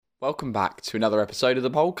Welcome back to another episode of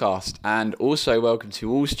the podcast, and also welcome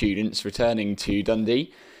to all students returning to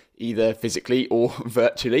Dundee, either physically or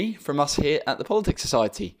virtually, from us here at the Politics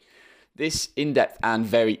Society. This in-depth and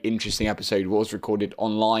very interesting episode was recorded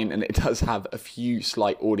online, and it does have a few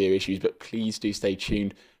slight audio issues, but please do stay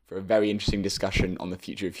tuned for a very interesting discussion on the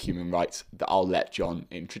future of human rights that I'll let John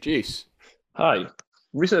introduce. Hi.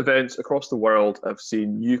 Recent events across the world have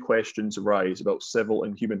seen new questions arise about civil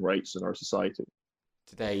and human rights in our society.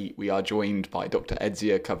 Today, we are joined by Dr.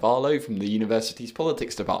 Edzia Carvalho from the university's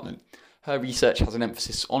Politics Department. Her research has an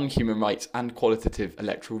emphasis on human rights and qualitative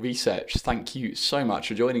electoral research. Thank you so much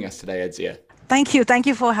for joining us today, Edzia. Thank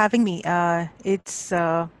you for having me. It's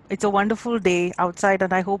a wonderful day outside,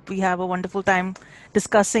 and I hope we have a wonderful time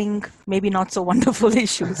discussing maybe not so wonderful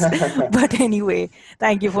issues. But anyway,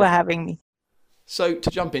 thank you for having me. So to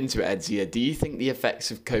jump into it, Edzia, do you think the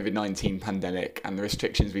effects of COVID-19 pandemic and the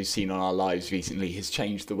restrictions we've seen on our lives recently has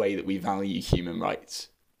changed the way that we value human rights?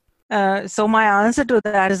 So my answer to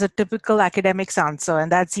that is a typical academics answer,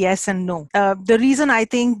 and that's yes and no. The reason I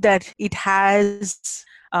think that it has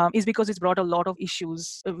is because it's brought a lot of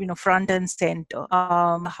issues, front and center,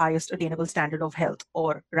 highest attainable standard of health,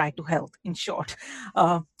 or right to health, in short.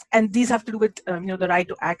 And these have to do with, the right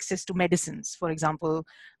to access to medicines. For example,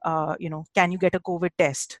 can you get a COVID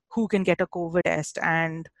test? Who can get a COVID test?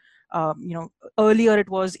 And earlier it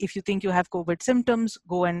was, if you think you have COVID symptoms,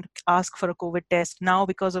 go and ask for a COVID test. Now,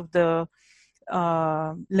 because of the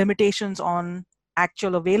limitations on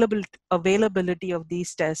actual availability of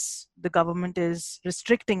these tests, the government is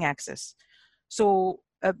restricting access. So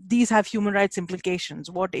these have human rights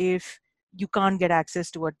implications. What if you can't get access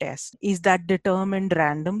to a test? Is that determined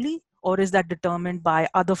randomly, or is that determined by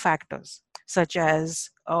other factors, such as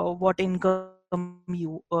what income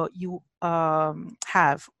you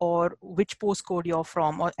have, or which postcode you're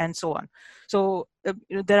from, and so on? So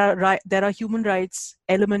there are human rights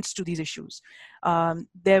elements to these issues.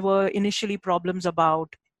 There were initially problems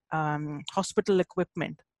about hospital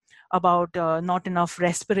equipment, about not enough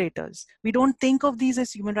respirators. We don't think of these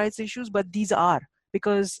as human rights issues, but these are,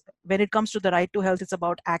 because when it comes to the right to health, it's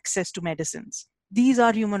about access to medicines. These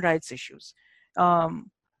are human rights issues.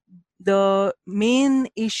 The main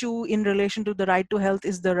issue in relation to the right to health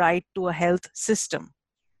is the right to a health system.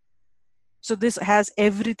 So this has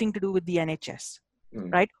everything to do with the NHS,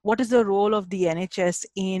 right? What is the role of the NHS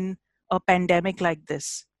in a pandemic like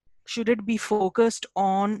this? Should it be focused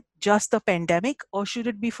on just the pandemic, or should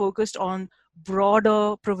it be focused on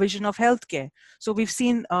broader provision of healthcare? So we've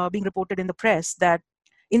seen being reported in the press that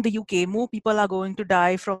in the UK, more people are going to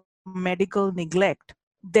die from medical neglect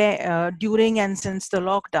during and since the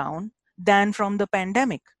lockdown than from the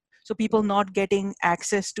pandemic. So people not getting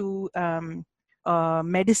access to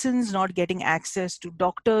medicines, not getting access to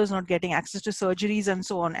doctors, not getting access to surgeries, and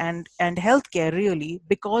so on, and healthcare, really,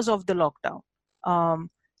 because of the lockdown.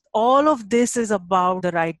 All of this is about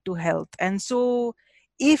the right to health. And so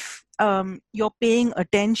if you're paying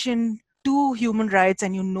attention to human rights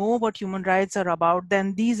and you know what human rights are about,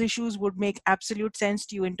 then these issues would make absolute sense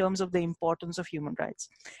to you in terms of the importance of human rights.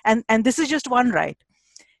 And this is just one right.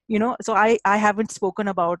 So I haven't spoken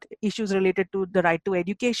about issues related to the right to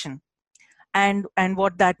education and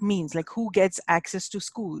what that means, like who gets access to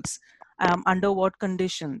schools, under what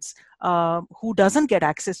conditions, who doesn't get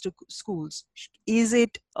access to schools. Is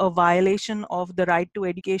it a violation of the right to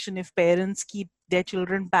education if parents keep their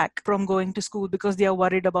children back from going to school because they are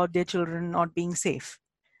worried about their children not being safe?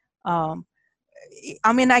 I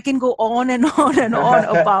can go on and on and on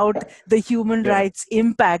about the human rights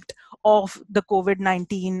impact of the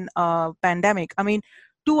COVID-19 pandemic.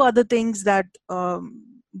 Two other things that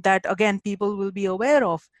again people will be aware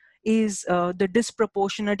of is the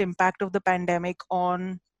disproportionate impact of the pandemic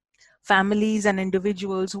on families and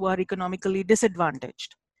individuals who are economically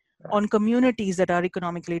disadvantaged, on communities that are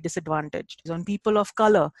economically disadvantaged, on people of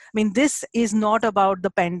color. This is not about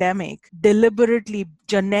the pandemic deliberately,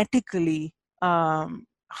 genetically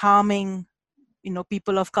harming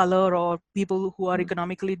people of color or people who are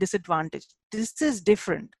economically disadvantaged. This is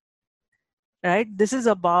different, right? This is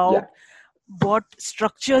about what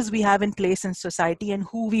structures we have in place in society and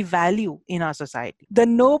who we value in our society. The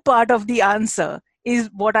no part of the answer is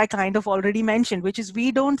what I kind of already mentioned, which is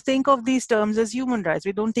we don't think of these terms as human rights.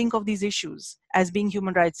 We don't think of these issues as being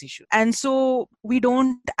human rights issues. And so we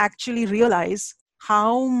don't actually realize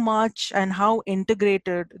how much and how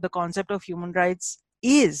integrated the concept of human rights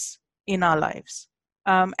is in our lives.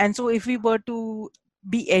 And so if we were to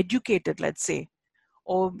be educated, let's say,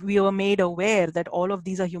 or we were made aware that all of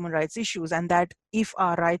these are human rights issues, and that if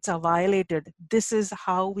our rights are violated, this is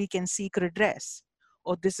how we can seek redress,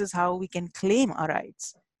 or this is how we can claim our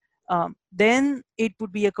rights, then it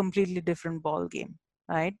would be a completely different ball game,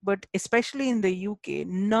 right? But especially in the UK,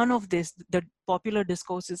 none of this, the popular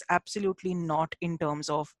discourse is absolutely not in terms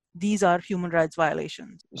of these are human rights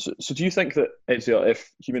violations. So do you think that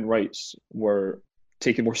if human rights were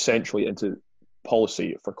taken more centrally into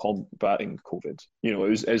policy for combating COVID,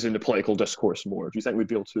 as in the political discourse more, do you think we'd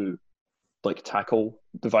be able to tackle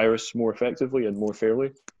the virus more effectively and more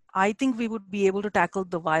fairly? I think we would be able to tackle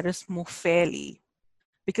the virus more fairly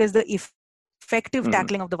because the effective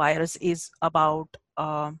tackling of the virus is about,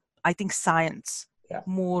 I think, science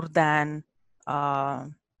more than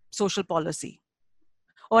social policy.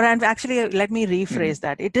 And actually, let me rephrase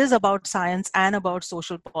that. It is about science and about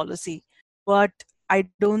social policy, but I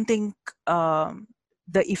don't think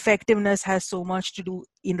the effectiveness has so much to do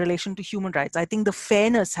in relation to human rights. I think the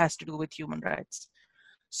fairness has to do with human rights.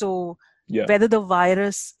 So whether the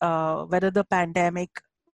virus, whether the pandemic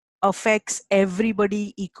affects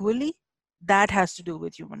everybody equally, that has to do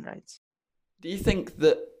with human rights. Do you think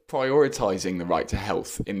that prioritizing the right to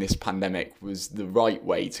health in this pandemic was the right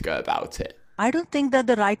way to go about it? I don't think that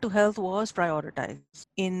the right to health was prioritized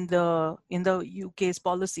in the UK's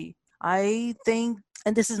policy. I think,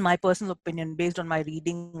 and this is my personal opinion based on my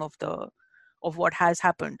reading of what has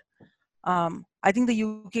happened. I think the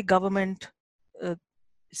UK government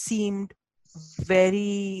seemed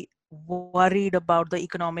very worried about the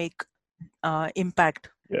economic impact,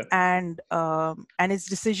 and its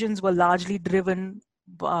decisions were largely driven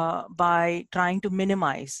by trying to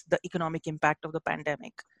minimize the economic impact of the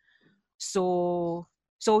pandemic. So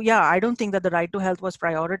yeah, I don't think that the right to health was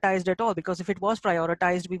prioritized at all, because if it was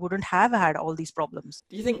prioritized, we wouldn't have had all these problems.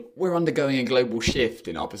 Do you think we're undergoing a global shift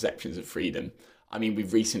in our perceptions of freedom? I mean,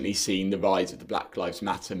 we've recently seen the rise of the Black Lives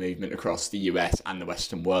Matter movement across the US and the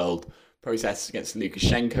Western world, protests against the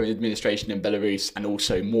Lukashenko administration in Belarus, and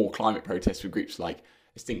also more climate protests with groups like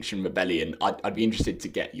Extinction Rebellion. I'd be interested to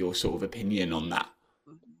get your sort of opinion on that.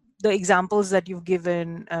 The examples that you've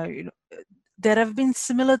given, there have been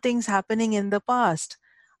similar things happening in the past.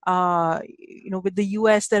 With the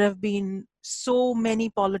US, there have been so many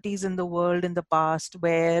polities in the world in the past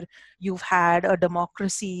where you've had a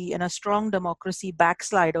democracy and a strong democracy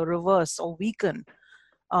backslide or reverse or weaken.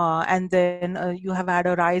 And then you have had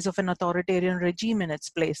a rise of an authoritarian regime in its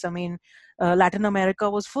place. I mean, Latin America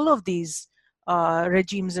was full of these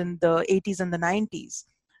regimes in the 80s and the 90s.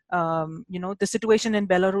 The situation in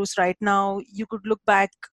Belarus right now, you could look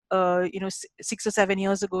back 6 or 7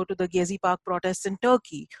 years ago to the Gezi Park protests in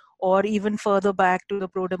Turkey, or even further back to the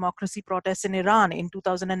pro-democracy protests in Iran in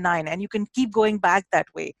 2009. And you can keep going back that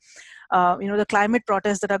way. The climate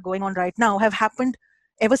protests that are going on right now have happened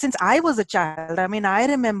ever since I was a child. I mean, I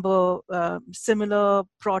remember similar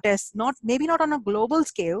protests, maybe not on a global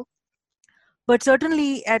scale, but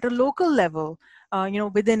certainly at a local level.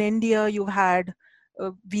 Within India, you've had,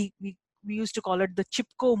 we used to call it the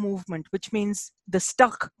Chipko movement, which means the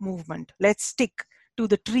stuck movement. Let's stick to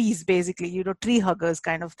the trees, basically, tree huggers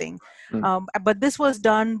kind of thing. But this was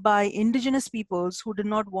done by indigenous peoples who did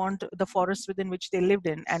not want the forests within which they lived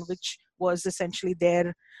in, and which was essentially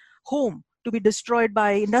their home, to be destroyed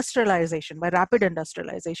by industrialization, by rapid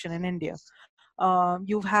industrialization in India.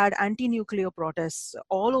 You've had anti-nuclear protests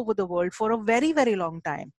all over the world for a very, very long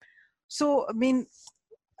time. So, I mean,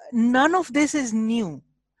 none of this is new.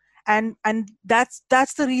 And that's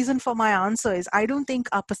the reason for my answer is I don't think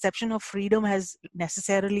our perception of freedom has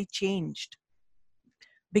necessarily changed,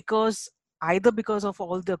 either because of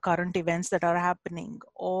all the current events that are happening,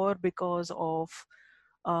 or because of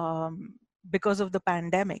the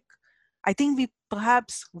pandemic. I think we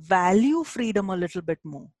perhaps value freedom a little bit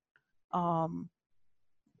more.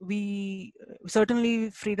 We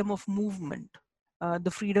certainly freedom of movement,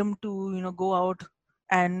 the freedom to go out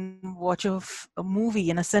and watch a movie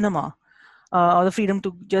in a cinema, or the freedom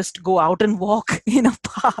to just go out and walk in a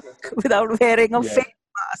park without wearing a face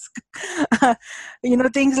mask.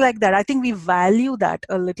 Things like that. I think we value that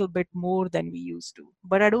a little bit more than we used to.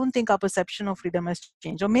 But I don't think our perception of freedom has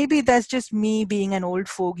changed. Or maybe that's just me being an old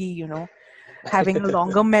fogey, having a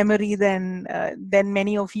longer memory than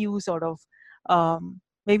many of you, sort of.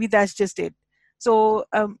 Maybe that's just it. So,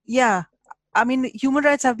 I mean, human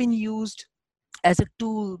rights have been used as a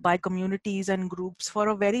tool by communities and groups for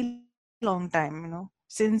a very long time,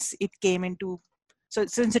 since it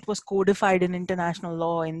was codified in international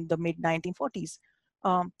law in the mid 1940s.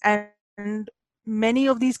 And many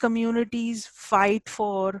of these communities fight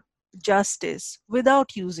for justice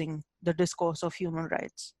without using the discourse of human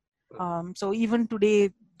rights. So even today,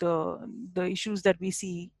 the issues that we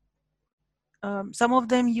see, some of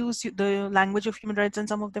them use the language of human rights and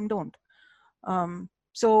some of them don't.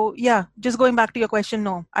 So yeah, just going back to your question,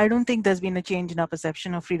 no, I don't think there's been a change in our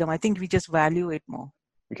perception of freedom. I think we just value it more.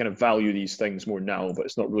 We kind of value these things more now, but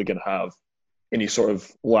it's not really going to have any sort of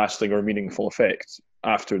lasting or meaningful effect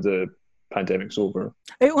after the pandemic's over.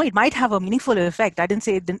 It might have a meaningful effect. I didn't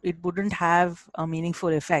say it wouldn't have a meaningful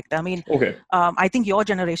effect. I mean, Okay. I think your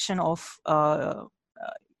generation of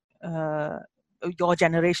your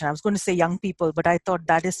generation, I was going to say young people, but I thought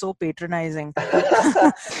that is so patronizing.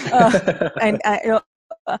 And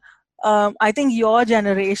I think your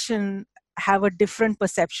generation have a different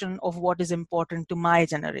perception of what is important to my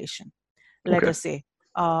generation, let us say.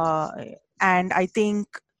 And I think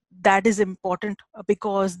that is important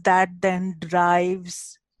because that then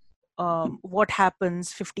drives what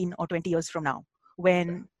happens 15 or 20 years from now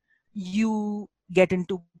when you get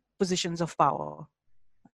into positions of power.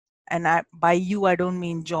 And by you, I don't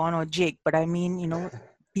mean John or Jake, but I mean,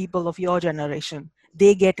 people of your generation.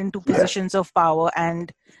 They get into positions of power,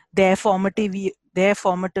 and their formative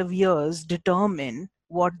years determine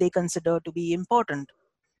what they consider to be important.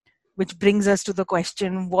 Which brings us to the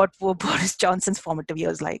question, what were Boris Johnson's formative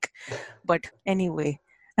years like? But anyway,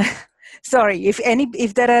 sorry,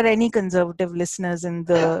 if there are any conservative listeners in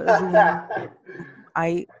the room,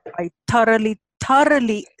 I thoroughly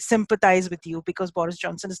sympathize with you, because Boris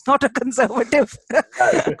Johnson is not a conservative.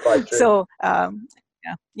 So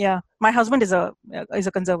yeah, my husband is a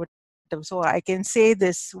conservative, so I can say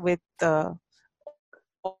this with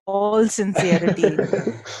all sincerity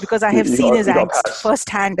because I have seen his angst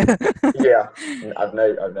firsthand. Yeah, I've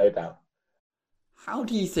no doubt. How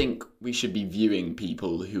do you think we should be viewing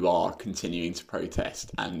people who are continuing to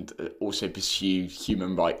protest and also pursue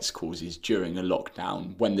human rights causes during a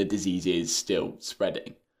lockdown when the disease is still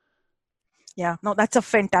spreading? Yeah, no, that's a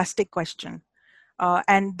fantastic question.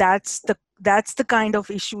 And that's the kind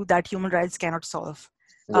of issue that human rights cannot solve.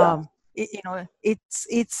 Yeah.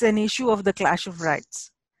 It's an issue of the clash of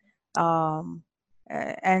rights.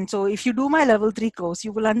 And so if you do my level 3 course,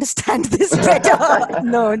 you will understand this better.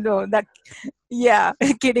 Yeah,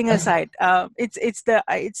 kidding aside, it's the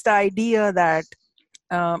idea that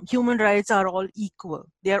human rights are all equal.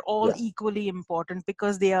 They are all equally important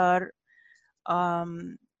because they are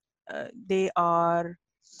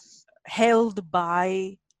held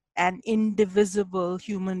by an indivisible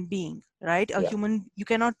human being, right? You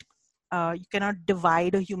cannot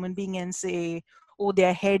divide a human being and say, oh,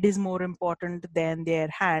 their head is more important than their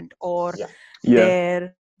hand, or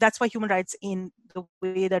that's why human rights in the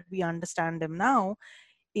way that we understand them now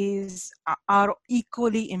are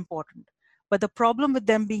equally important. But the problem with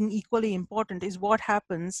them being equally important is what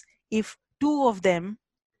happens if two of them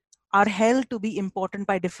are held to be important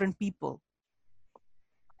by different people.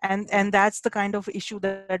 And that's the kind of issue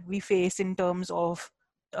that we face in terms of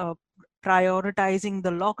prioritizing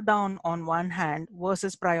the lockdown on one hand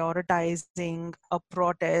versus prioritizing a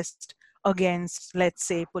protest against, let's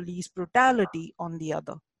say, police brutality on the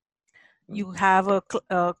other. You have a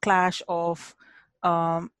clash of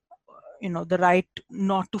the right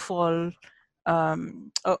not to fall,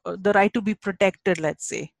 the right to be protected, let's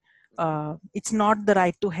say. It's not the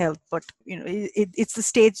right to health, but it's the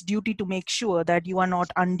state's duty to make sure that you are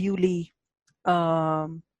not unduly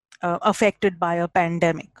affected by a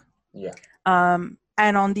pandemic. And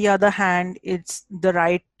on the other hand, it's the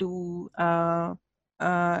right to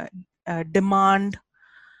demand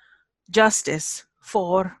justice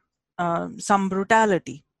for some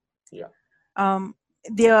brutality.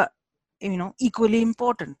 They are equally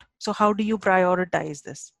important. So how do you prioritize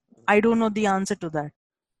this? I don't know the answer to that.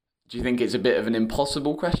 Do you think it's a bit of an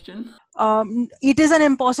impossible question? It is an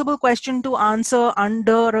impossible question to answer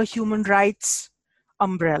under a human rights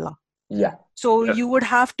umbrella. So you would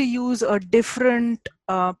have to use a different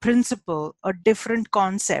principle, a different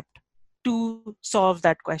concept to solve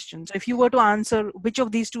that question. So if you were to answer which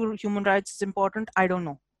of these two human rights is important, I don't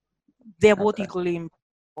know. They're both equally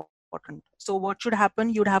important. So what should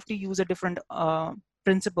happen? You'd have to use a different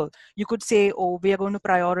principle. You could say, oh, we are going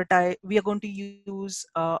to use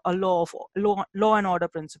a law and order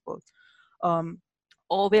principle,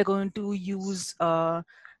 or we are going to use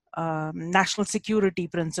national security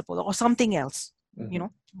principle or something else.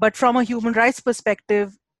 But from a human rights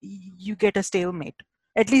perspective, you get a stalemate.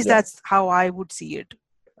 At least that's how I would see it.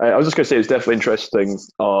 I was just going to say, it's definitely interesting,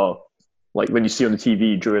 like when you see on the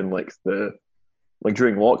TV during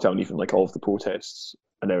during lockdown, even like all of the protests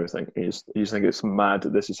and everything, you just think it's mad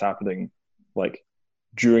that this is happening like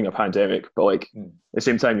during a pandemic, but like at the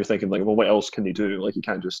same time you're thinking like, well, what else can they do? Like you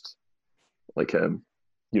can't just like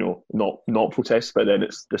not protest, but then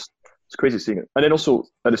it's crazy seeing it. And then also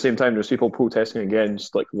at the same time there's people protesting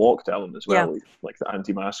against like lockdown as well, like the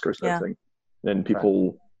anti-maskers and everything. and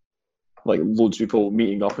people like loads of people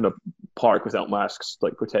meeting up in a park without masks,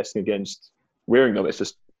 like protesting against wearing them.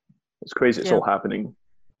 It's crazy. It's Yeah. all happening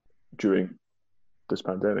during this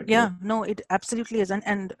pandemic. Yeah, no, it absolutely is.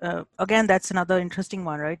 And again, that's another interesting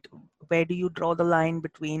one, right? Where do you draw the line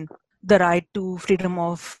between the right to freedom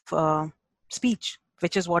of speech,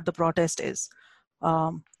 which is what the protest is,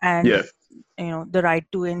 and Yeah. the right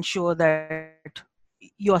to ensure that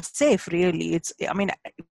you're safe. Really, I mean,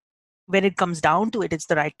 when it comes down to it, it's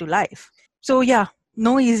the right to life. So yeah,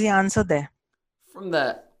 no easy answer there. From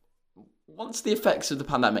there, once the effects of the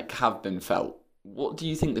pandemic have been felt, what do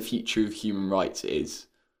you think the future of human rights is?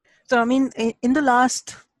 So, I mean, in the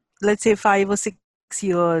last, let's say, 5 or 6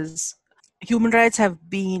 years, human rights have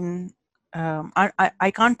been,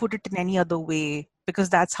 I can't put it in any other way because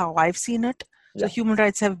that's how I've seen it. So, human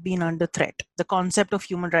rights have been under threat. The concept of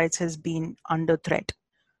human rights has been under threat.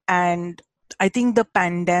 And I think the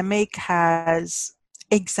pandemic has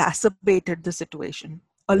exacerbated the situation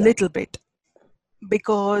a little bit,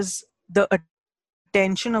 because the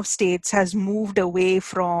attention of states has moved away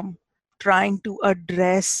from trying to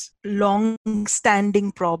address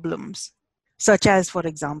long-standing problems, such as, for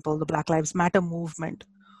example, the Black Lives Matter movement,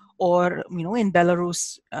 or in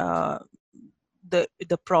Belarus,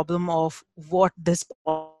 the problem of what this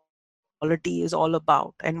polity is all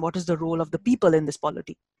about and what is the role of the people in this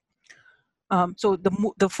polity. So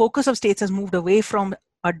the focus of states has moved away from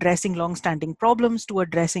addressing long-standing problems to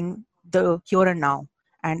addressing the here and now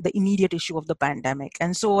and the immediate issue of the pandemic.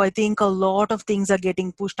 And so I think a lot of things are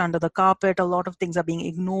getting pushed under the carpet, a lot of things are being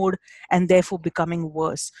ignored and therefore becoming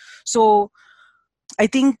worse. So I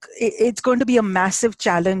think it's going to be a massive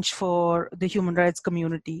challenge for the human rights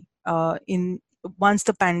community once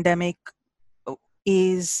the pandemic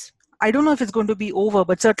is, I don't know if it's going to be over,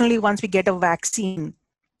 but certainly once we get a vaccine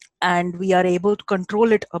and we are able to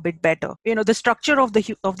control it a bit better. The structure of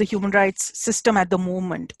the human rights system at the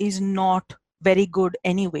moment is not very good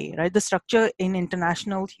anyway, right? The structure in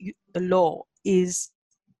international law is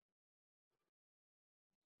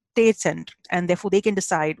state-centered, and therefore they can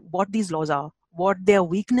decide what these laws are, what their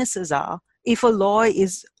weaknesses are. If a law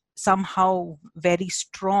is somehow very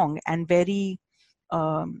strong and very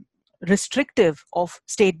restrictive of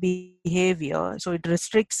state behavior, so it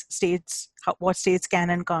restricts states, what states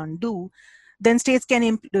can and can't do, then states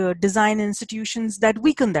can design institutions that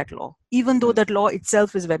weaken that law, even though that law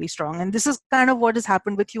itself is very strong. And this is kind of what has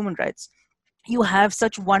happened with human rights. You have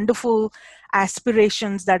such wonderful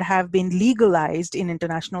aspirations that have been legalized in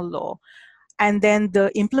international law, and then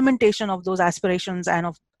the implementation of those aspirations and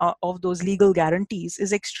of those legal guarantees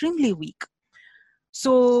is extremely weak.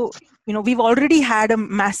 So we've already had a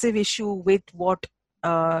massive issue with what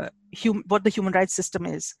the human rights system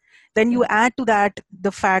is. Then you add to that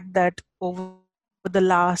the fact that over the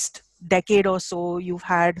last decade or so, you've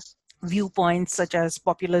had viewpoints such as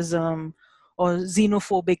populism or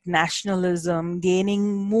xenophobic nationalism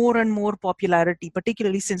gaining more and more popularity,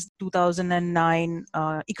 particularly since 2009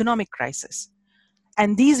 economic crisis.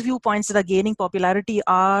 And these viewpoints that are gaining popularity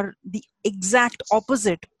are the exact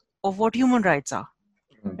opposite of what human rights are.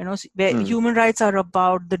 Where human rights are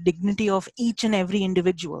about the dignity of each and every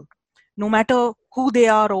individual, no matter who they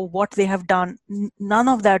are or what they have done. None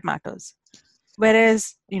of that matters.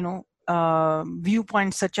 Whereas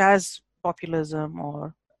viewpoints such as populism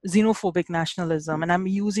or xenophobic nationalism, and I'm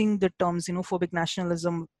using the term xenophobic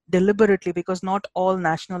nationalism deliberately because not all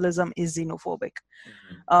nationalism is xenophobic.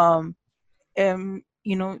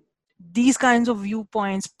 These kinds of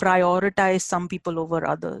viewpoints prioritize some people over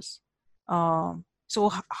others. So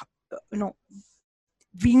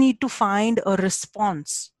we need to find a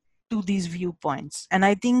response to these viewpoints. And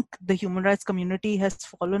I think the human rights community has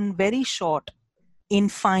fallen very short in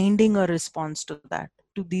finding a response to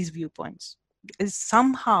these viewpoints. Is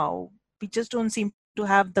somehow we just don't seem to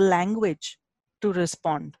have the language to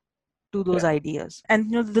respond to those ideas. And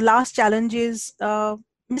the last challenge is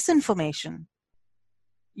misinformation.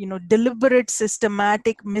 Deliberate,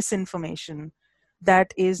 systematic misinformation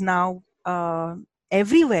that is now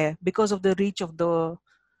everywhere because of the reach of the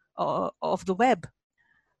web.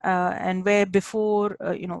 And where before,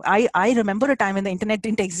 I remember a time when the internet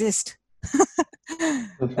didn't exist.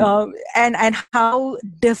 And how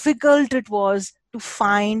difficult it was to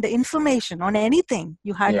find information on anything.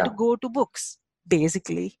 You had to go to books,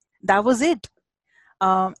 basically. That was it.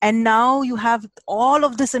 And now you have all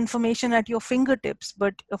of this information at your fingertips.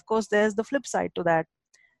 But of course, there's the flip side to that.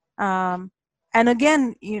 And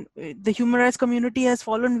again, the human rights community has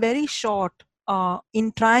fallen very short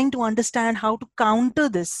in trying to understand how to counter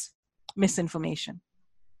this misinformation.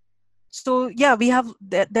 So yeah,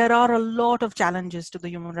 there are a lot of challenges to the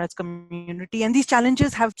human rights community, and these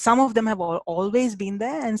challenges some of them have always been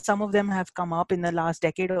there, and some of them have come up in the last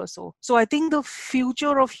decade or so. So I think the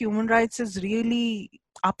future of human rights is really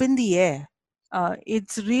up in the air.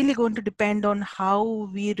 It's really going to depend on how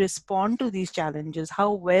we respond to these challenges,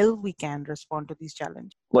 how well we can respond to these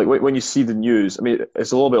challenges. Like when you see the news, I mean,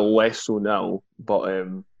 it's a little bit less so now, but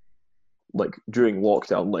like during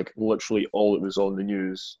lockdown, like literally all that was on the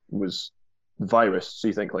news was the virus. So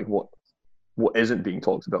you think like what isn't being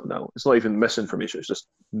talked about now? It's not even misinformation. It's just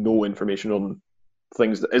no information on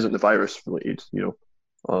things that isn't the virus related. And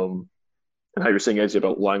how you're saying, Eddie,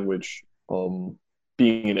 about language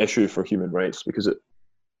being an issue for human rights, because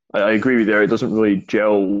I agree with you there. It doesn't really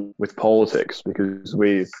gel with politics, because the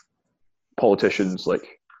way politicians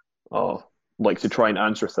like to try and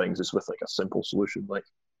answer things is with like a simple solution, like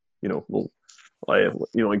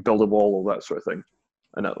like build a wall, all that sort of thing,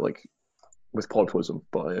 and that like with populism.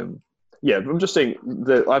 But yeah, I'm just saying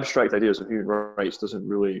the abstract ideas of human rights doesn't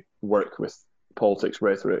really work with politics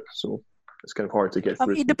rhetoric, so it's kind of hard to get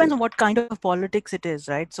through. It depends on what kind of politics it is,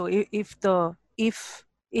 right? So if the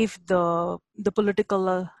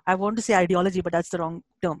political, I want to say ideology, but that's the wrong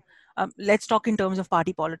term. Let's talk in terms of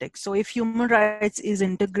party politics. So if human rights is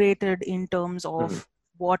integrated in terms of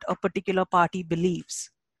what a particular party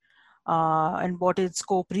believes and what its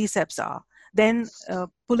core precepts are, then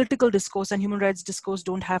political discourse and human rights discourse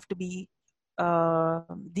don't have to be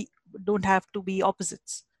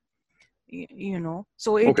opposites.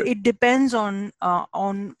 So it depends on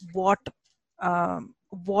what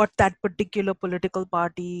that particular political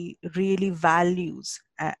party really values,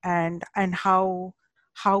 and how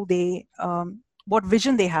they what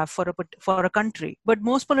vision they have for a country. But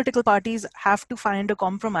most political parties have to find a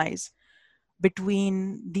compromise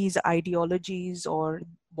between these ideologies or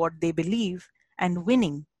what they believe and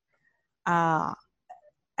winning, and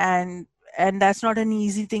that's not an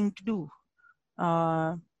easy thing to do.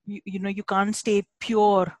 You can't stay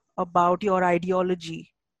pure about your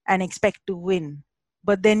ideology and expect to win,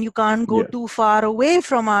 but then you can't go too far away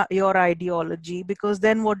from your ideology, because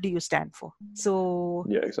then what do you stand for? So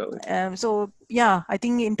yeah, exactly. So yeah, I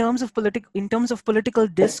think in terms of political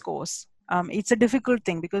discourse, it's a difficult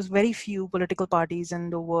thing, because very few political parties in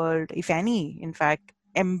the world, if any, in fact,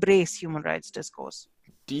 embrace human rights discourse.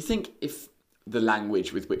 Do you think if the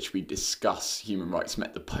language with which we discuss human rights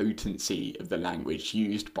met the potency of the language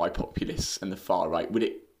used by populists and the far right, would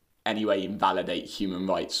it anyway invalidate human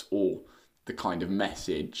rights or the kind of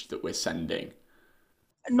message that we're sending?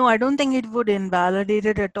 No, I don't think it would invalidate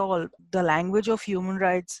it at all. The language of human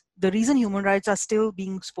rights, the reason human rights are still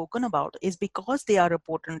being spoken about is because they are a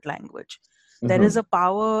potent language. There is a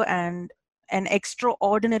power and an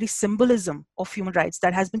extraordinary symbolism of human rights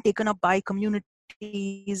that has been taken up by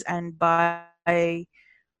communities and by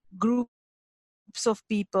groups of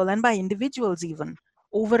people and by individuals even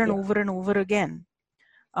over and over and over again.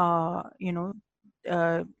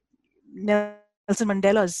 Nelson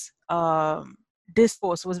Mandela's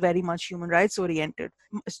discourse was very much human rights oriented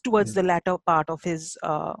towards the latter part of his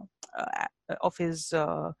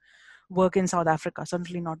work in South Africa.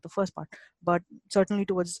 Certainly not the first part, but certainly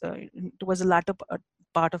towards the latter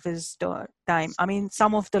part of his time. I mean,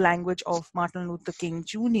 some of the language of Martin Luther King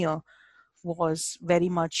Jr. was very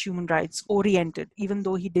much human rights oriented, even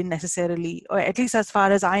though he didn't necessarily, or at least as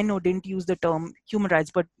far as I know, didn't use the term human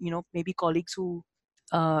rights. But maybe colleagues who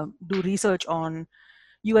do research on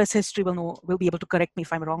US history will be able to correct me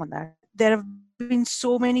if I'm wrong on that. There have been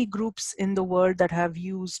so many groups in the world that have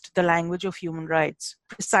used the language of human rights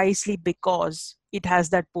precisely because it has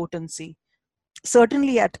that potency,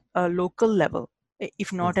 certainly at a local level,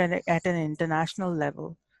 if not at an international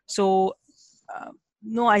level. So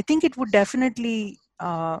no, I think it would definitely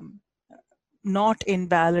not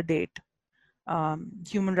invalidate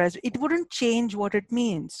human rights. It wouldn't change what it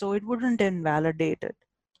means, so it wouldn't invalidate it.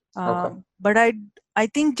 But I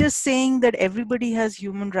think just saying that everybody has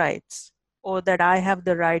human rights, or that I have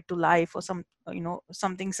the right to life, or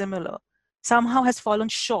something similar, somehow has fallen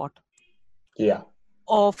short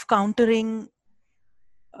of countering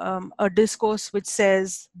a discourse which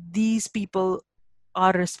says these people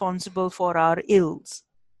are responsible for our ills,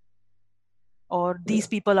 or these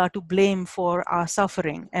people are to blame for our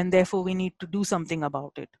suffering, and therefore we need to do something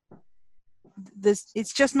about it.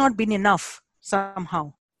 It's just not been enough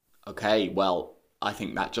somehow. Okay, well, I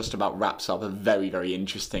think that just about wraps up a very, very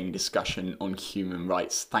interesting discussion on human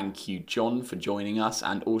rights. Thank you, John, for joining us,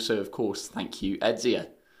 and also, of course, thank you, Edzia.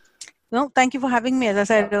 Well, thank you for having me. As I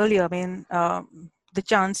said earlier, I mean, the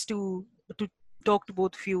chance to talk to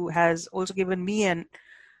both of you has also given me an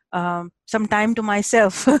some time to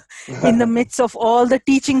myself in the midst of all the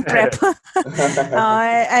teaching prep,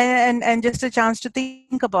 and just a chance to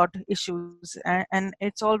think about issues. And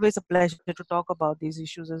it's always a pleasure to talk about these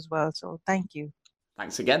issues as well. So thank you.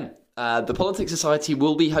 Thanks again. The Politics Society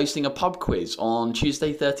will be hosting a pub quiz on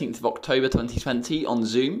Tuesday, 13th of October 2020 on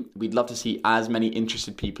Zoom. We'd love to see as many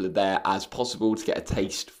interested people there as possible to get a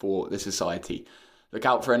taste for the Society. Look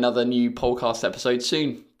out for another new podcast episode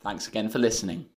soon. Thanks again for listening.